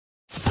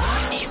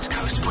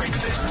Post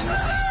breakfast.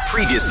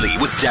 Previously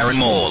with Darren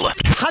Maul.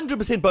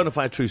 100% bona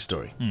fide true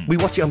story.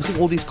 I'm seeing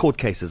all these court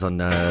cases on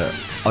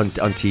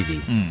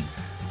TV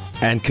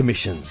and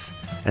commissions.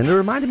 And it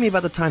reminded me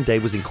about the time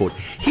Dave was in court.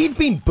 He'd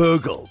been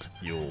burgled.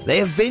 But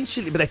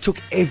they took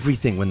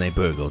everything when they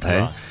burgled, hey?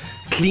 Right.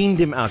 Cleaned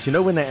him out. You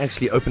know when they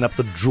actually open up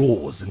the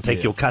drawers and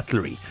take your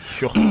cutlery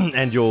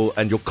and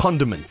your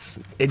condiments.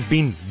 It'd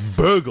been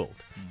burgled.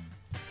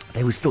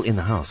 They were still in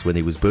the house when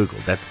he was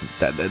burgled. That's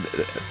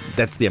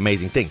the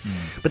amazing thing.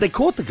 But they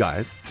caught the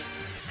guys.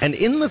 And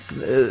in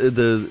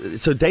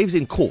so Dave's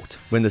in court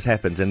when this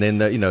happens, and then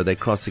they're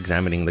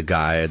cross-examining the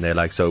guy, and they're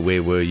like, "So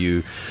where were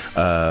you?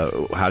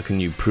 How can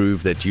you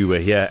prove that you were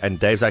here?" And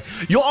Dave's like,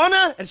 "Your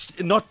Honor,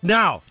 not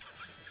now.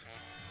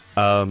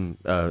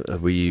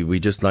 We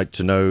just like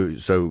to know.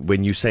 So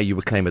when you say you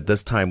were claimed at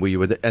this time, were you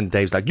with?" And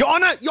Dave's like, "Your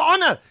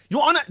Honor,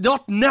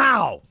 not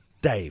now."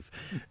 Dave.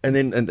 And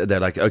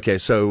they're like, okay,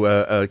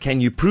 so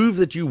can you prove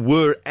that you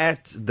were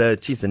at the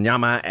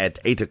Chisanyama at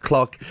 8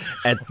 o'clock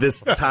at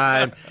this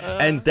time?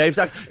 And Dave's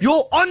like,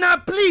 Your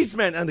Honor, please,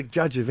 man. And the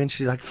judge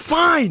eventually like,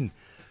 fine.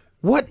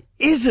 What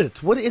is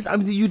it? I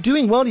mean, you're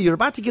doing well. You're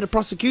about to get a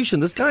prosecution.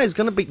 This guy is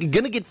gonna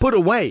get put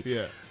away.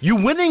 Yeah.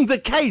 You're winning the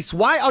case.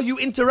 Why are you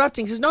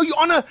interrupting? He says, no, Your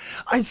Honor,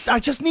 I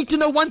just need to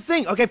know one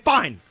thing. Okay,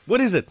 fine. What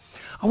is it?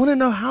 I want to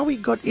know how he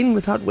got in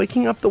without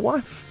waking up the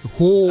wife.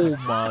 Oh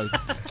my!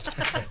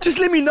 Just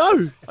let me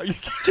know.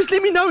 Just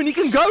let me know, and he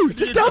can go.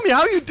 Just tell me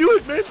how you do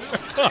it, man.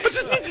 I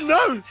just need to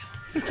know.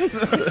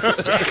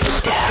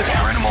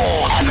 Darren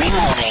Maul every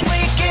morning.